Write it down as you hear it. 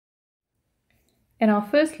In our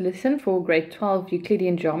first lesson for grade 12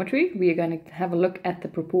 Euclidean geometry, we are going to have a look at the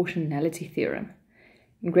proportionality theorem.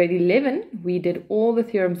 In grade 11, we did all the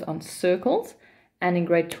theorems on circles, and in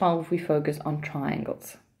grade 12, we focus on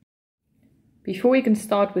triangles. Before we can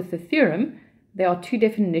start with the theorem, there are two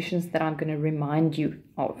definitions that I'm going to remind you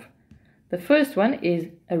of. The first one is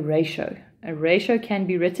a ratio. A ratio can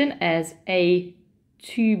be written as A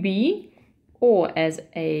to B or as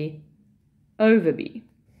A over B.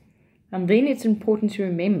 And then it's important to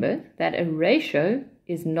remember that a ratio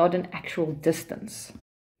is not an actual distance.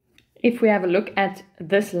 If we have a look at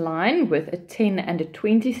this line with a 10 and a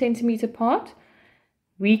 20 centimeter part,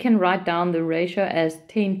 we can write down the ratio as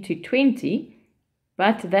 10 to 20,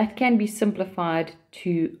 but that can be simplified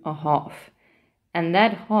to a half. And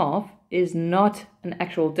that half is not an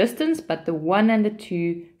actual distance, but the 1 and the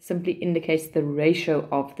 2 simply indicates the ratio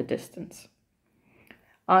of the distance.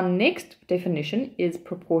 Our next definition is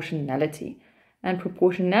proportionality. And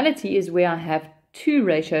proportionality is where I have two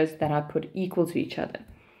ratios that I put equal to each other.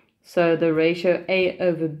 So the ratio A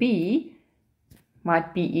over B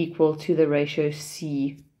might be equal to the ratio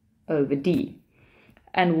C over D.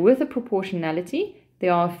 And with a proportionality,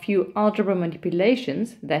 there are a few algebra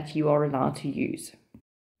manipulations that you are allowed to use.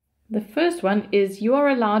 The first one is you are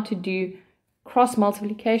allowed to do cross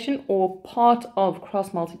multiplication or part of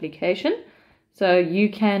cross multiplication. So you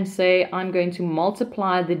can say, I'm going to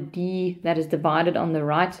multiply the D that is divided on the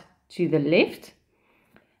right to the left,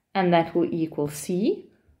 and that will equal C.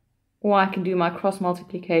 Or I can do my cross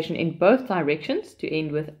multiplication in both directions to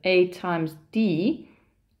end with A times D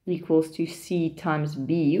equals to C times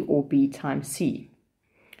B or B times C.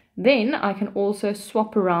 Then I can also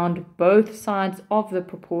swap around both sides of the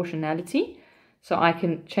proportionality. So I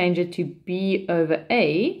can change it to B over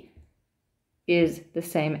A is the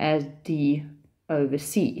same as D over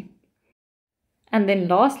C. And then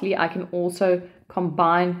lastly, I can also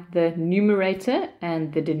combine the numerator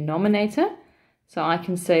and the denominator. So I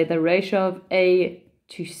can say the ratio of A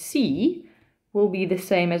to C will be the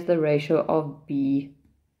same as the ratio of B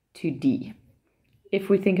to D. If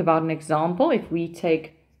we think about an example, if we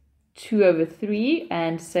take 2 over 3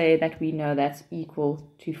 and say that we know that's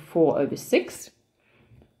equal to 4 over 6,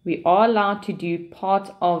 we are allowed to do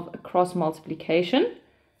part of a cross multiplication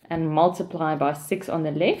and multiply by 6 on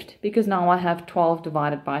the left, because now I have 12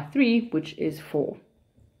 divided by 3, which is 4.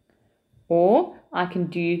 Or I can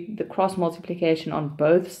do the cross multiplication on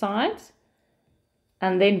both sides,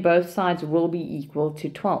 and then both sides will be equal to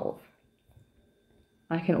 12.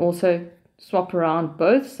 I can also swap around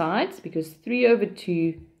both sides, because 3 over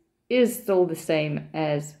 2 is still the same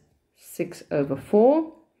as 6 over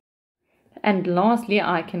 4. And lastly,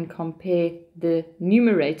 I can compare the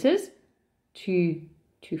numerators 2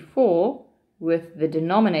 to 4 with the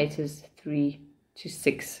denominators 3 to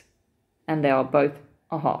 6, and they are both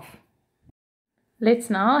a half. Let's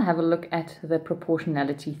now have a look at the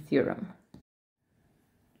proportionality theorem.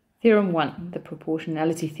 Theorem 1, the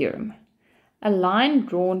proportionality theorem. A line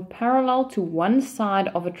drawn parallel to one side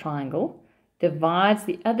of a triangle divides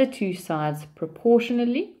the other two sides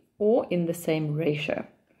proportionally or in the same ratio.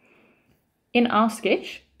 In our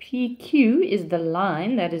sketch, PQ is the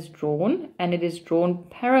line that is drawn, and it is drawn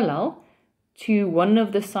parallel to one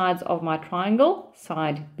of the sides of my triangle,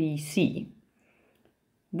 side BC.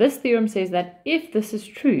 This theorem says that if this is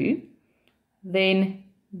true, then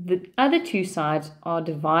the other two sides are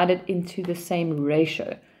divided into the same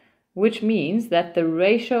ratio, which means that the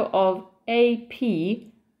ratio of AP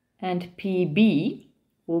and PB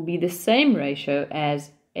will be the same ratio as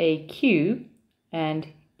AQ and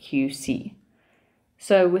QC.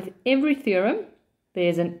 So with every theorem,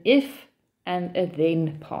 there's an if and a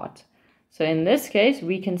then part. So in this case,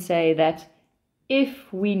 we can say that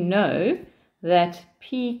if we know that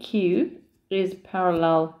PQ is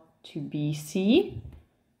parallel to BC,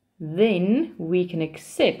 then we can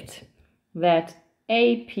accept that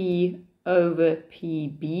AP over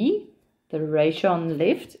PB, the ratio on the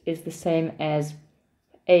left, is the same as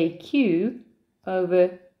AQ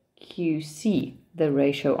over QC, the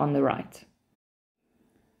ratio on the right.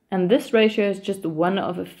 And this ratio is just one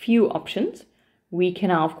of a few options. We can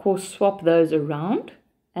now, of course, swap those around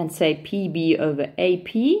and say PB over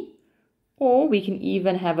AP, or we can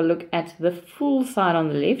even have a look at the full side on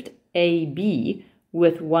the left, AB,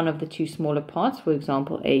 with one of the two smaller parts, for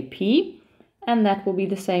example, AP, and that will be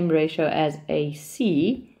the same ratio as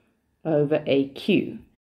AC over AQ.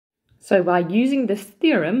 So by using this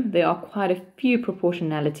theorem, there are quite a few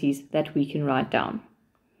proportionalities that we can write down.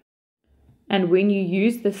 And when you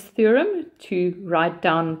use this theorem to write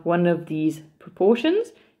down one of these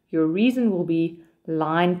proportions, your reason will be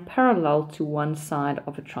line parallel to one side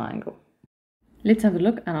of a triangle. Let's have a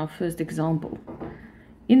look at our first example.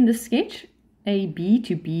 In the sketch, AB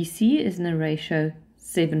to BC is in a ratio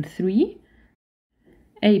 7:3.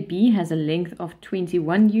 AB has a length of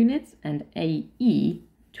 21 units and AE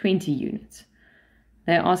 20 units.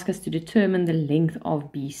 They ask us to determine the length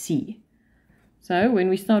of BC. So when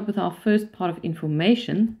we start with our first part of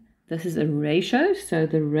information, this is a ratio. So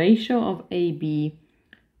the ratio of AB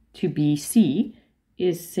to BC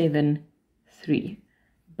is 7:3.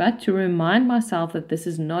 But to remind myself that this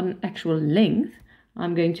is not an actual length,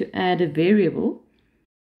 I'm going to add a variable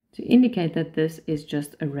to indicate that this is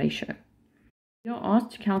just a ratio. We are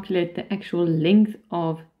asked to calculate the actual length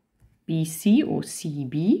of BC or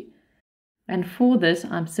CB. And for this,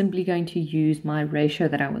 I'm simply going to use my ratio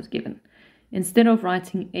that I was given. Instead of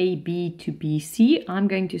writing AB to BC, I'm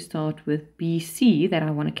going to start with BC that I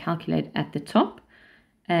want to calculate at the top,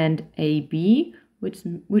 and AB,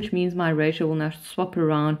 which means my ratio will now swap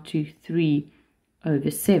around to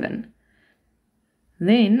 3/7.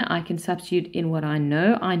 Then I can substitute in what I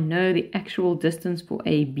know. I know the actual distance for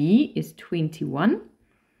AB is 21,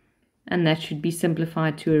 and that should be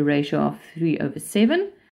simplified to a ratio of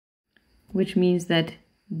 3/7, which means that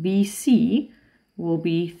BC will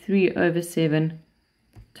be 3/7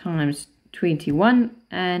 times 21,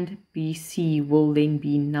 and BC will then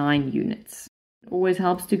be 9 units. It always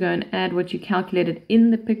helps to go and add what you calculated in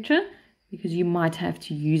the picture, because you might have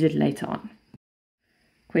to use it later on.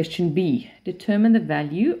 Question B, determine the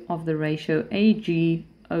value of the ratio AG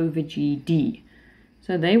over GD.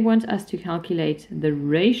 So they want us to calculate the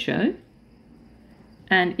ratio,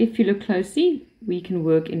 and if you look closely, we can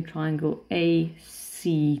work in triangle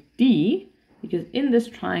ACD, because in this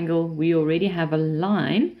triangle we already have a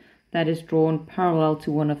line that is drawn parallel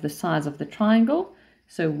to one of the sides of the triangle,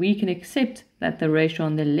 so we can accept that the ratio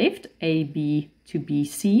on the left, AB to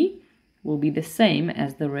BC, will be the same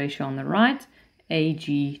as the ratio on the right,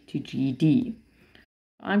 AG to GD.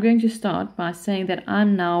 I'm going to start by saying that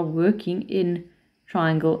I'm now working in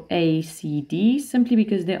triangle ACD simply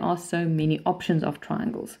because there are so many options of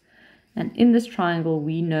triangles. And in this triangle,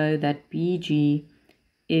 we know that BG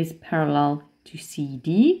is parallel to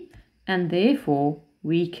CD, and therefore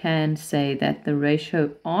we can say that the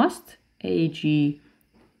ratio asked, AG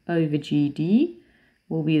over GD,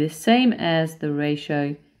 will be the same as the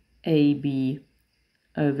ratio AB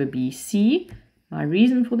over BC. My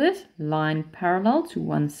reason for this, line parallel to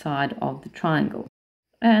one side of the triangle.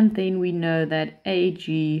 And then we know that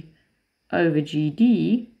AG over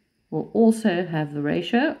GD will also have the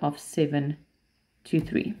ratio of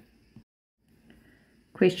 7:3.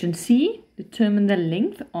 Question C, determine the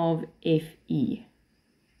length of FE.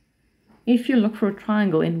 If you look for a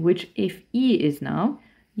triangle in which FE is now,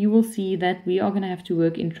 you will see that we are going to have to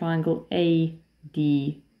work in triangle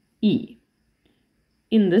ADE.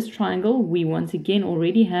 In this triangle, we once again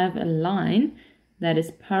already have a line that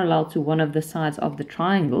is parallel to one of the sides of the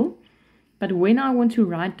triangle. But when I want to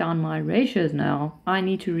write down my ratios now, I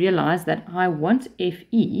need to realize that I want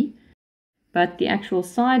FE, but the actual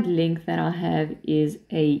side length that I have is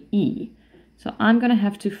AE. So I'm going to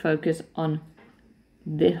have to focus on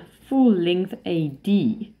the full length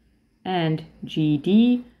AD and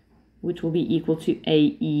GD, which will be equal to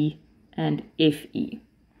AE and FE.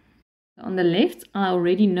 On the left, I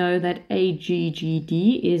already know that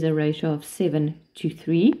AGGD is a ratio of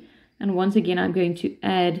 7:3, and once again I'm going to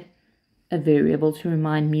add a variable to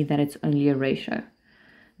remind me that it's only a ratio.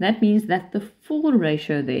 That means that the full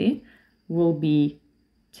ratio there will be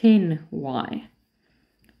 10y.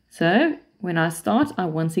 So when I start, I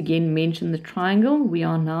once again mention the triangle. We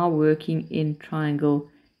are now working in triangle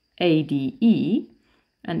ADE,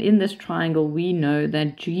 and in this triangle we know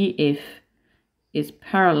that GF is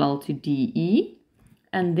parallel to DE,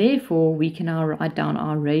 and therefore we can now write down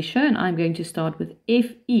our ratio, and I'm going to start with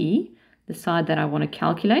FE, the side that I want to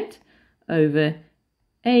calculate, over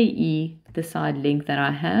AE, the side length that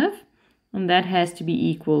I have, and that has to be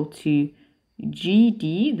equal to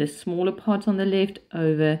GD, the smaller part on the left,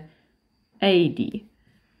 over AD.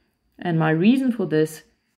 And my reason for this,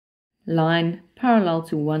 line parallel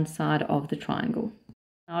to one side of the triangle.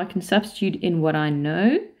 Now I can substitute in what I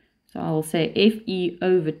know. So I will say FE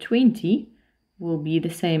over 20 will be the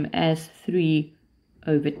same as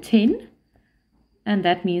 3/10. And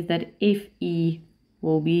that means that FE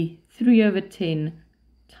will be 3/10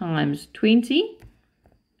 times 20.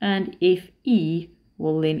 And FE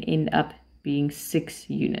will then end up being 6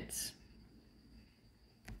 units.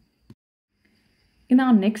 In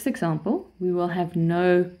our next example, we will have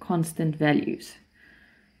no constant values.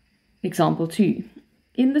 Example 2.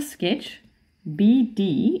 In the sketch,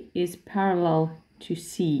 BD is parallel to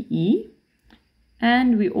CE,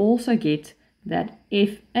 and we also get that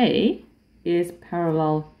FA is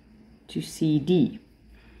parallel to CD.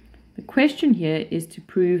 The question here is to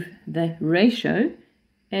prove the ratio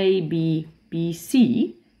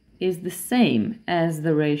ABBC is the same as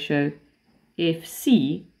the ratio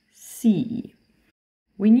FCCE.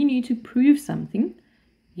 When you need to prove something,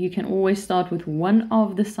 you can always start with one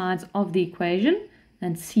of the sides of the equation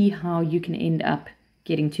and see how you can end up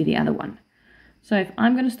getting to the other one. So if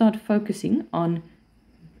I'm going to start focusing on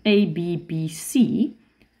ABBC,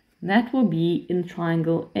 that will be in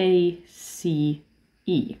triangle ACE.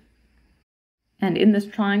 And in this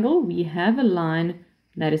triangle, we have a line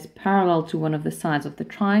that is parallel to one of the sides of the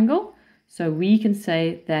triangle. So we can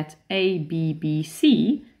say that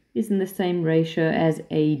ABBC is in the same ratio as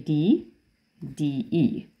ADDE.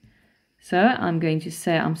 So I'm going to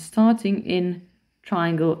say I'm starting in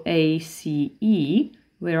triangle ACE,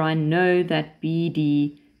 where I know that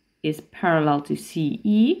BD is parallel to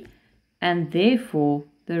CE, and therefore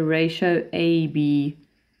the ratio ABBC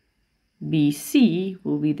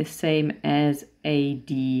will be the same as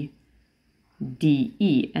ADDE.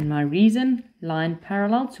 And my reason, line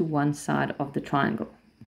parallel to one side of the triangle.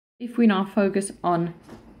 If we now focus on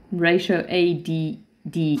ratio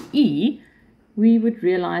ADDE, we would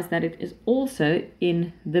realize that it is also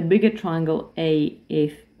in the bigger triangle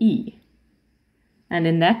AFE. And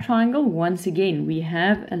in that triangle, once again, we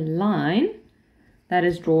have a line that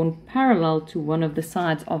is drawn parallel to one of the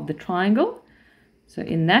sides of the triangle. So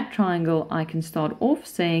in that triangle, I can start off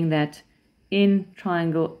saying that in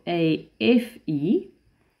triangle AFE,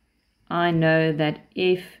 I know that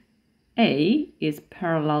FA is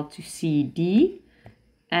parallel to CD,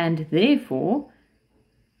 and therefore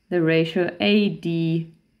the ratio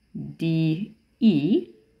ADDE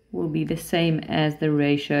will be the same as the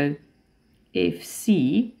ratio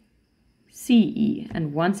FCCE.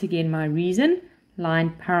 And once again, my reason,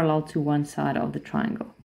 line parallel to one side of the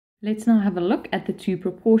triangle. Let's now have a look at the two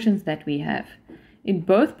proportions that we have. In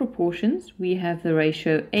both proportions, we have the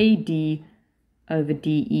ratio AD over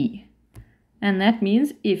DE. And that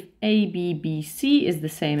means if ABBC is the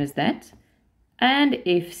same as that, and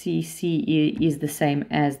FCCE is the same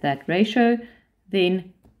as that ratio,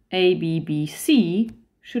 then ABBC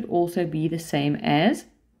should also be the same as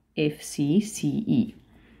FCCE.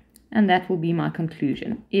 And that will be my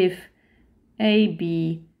conclusion. If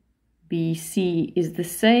ABBC is the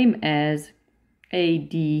same as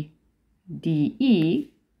ADDE,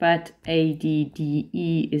 but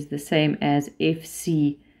ADDE is the same as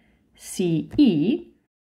FCCE,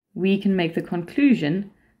 we can make the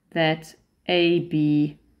conclusion that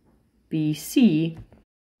ABBC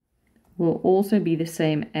will also be the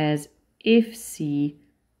same as FCCE.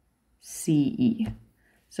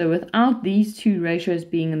 So without these two ratios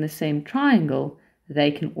being in the same triangle,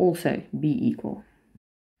 they can also be equal.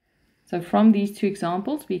 So from these two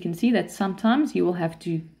examples, we can see that sometimes you will have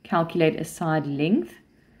to calculate a side length.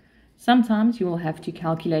 Sometimes you will have to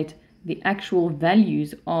calculate the actual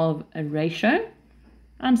values of a ratio.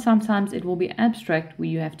 And sometimes it will be abstract, where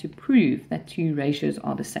you have to prove that two ratios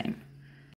are the same.